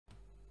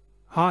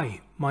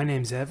Hi, my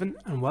name's Evan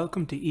and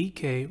welcome to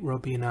EK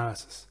Rugby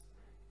Analysis.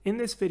 In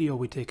this video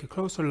we take a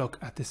closer look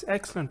at this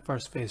excellent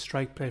first phase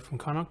strike play from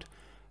Connacht,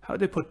 how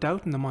they put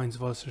doubt in the minds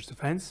of Ulster's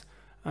defence,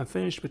 and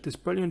finished with this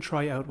brilliant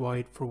try out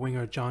wide for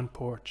winger John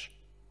Porch.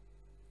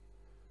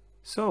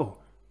 So,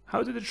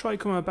 how did the try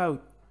come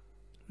about?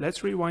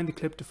 Let's rewind the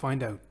clip to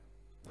find out.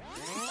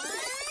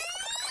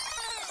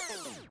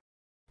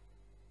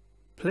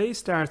 Play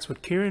starts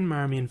with Kieran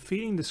Marmion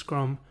feeding the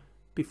scrum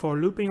before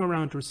looping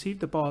around to receive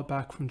the ball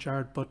back from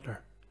Jared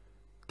Butler.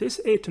 This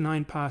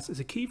 8-9 pass is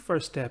a key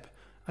first step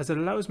as it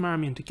allows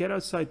Marmion to get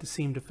outside the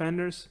seam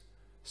defenders,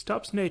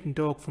 stops Nathan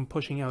Doak from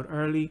pushing out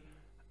early,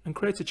 and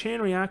creates a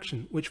chain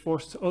reaction which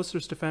forces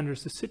Ulster's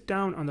defenders to sit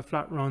down on the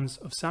flat runs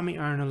of Sammy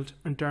Arnold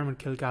and Dermot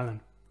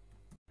Kilgallen.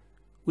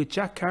 With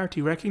Jack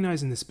Carty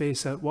recognising the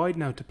space out wide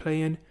now to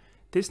play in,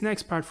 this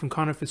next part from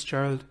Conor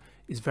Fitzgerald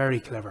is very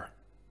clever.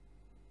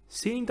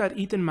 Seeing that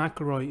Ethan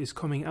McElroy is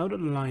coming out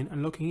of the line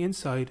and looking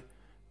inside,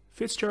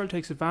 Fitzgerald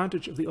takes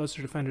advantage of the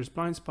Ulster defender's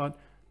blind spot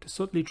to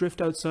subtly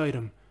drift outside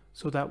him,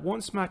 so that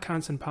once Mac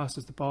Hansen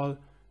passes the ball,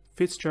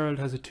 Fitzgerald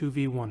has a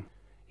 2v1.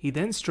 He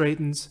then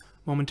straightens,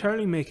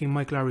 momentarily making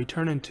Mike Lowry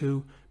turn in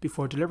two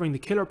before delivering the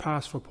killer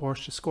pass for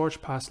Porch to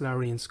scorch past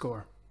Lowry and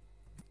score.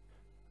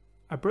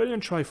 A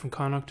brilliant try from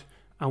Connacht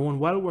and one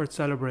well worth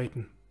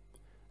celebrating.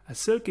 A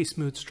silky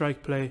smooth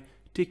strike play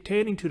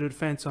dictating to the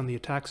defence on the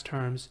attack's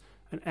terms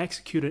and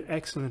executed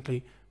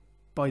excellently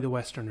by the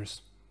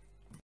Westerners.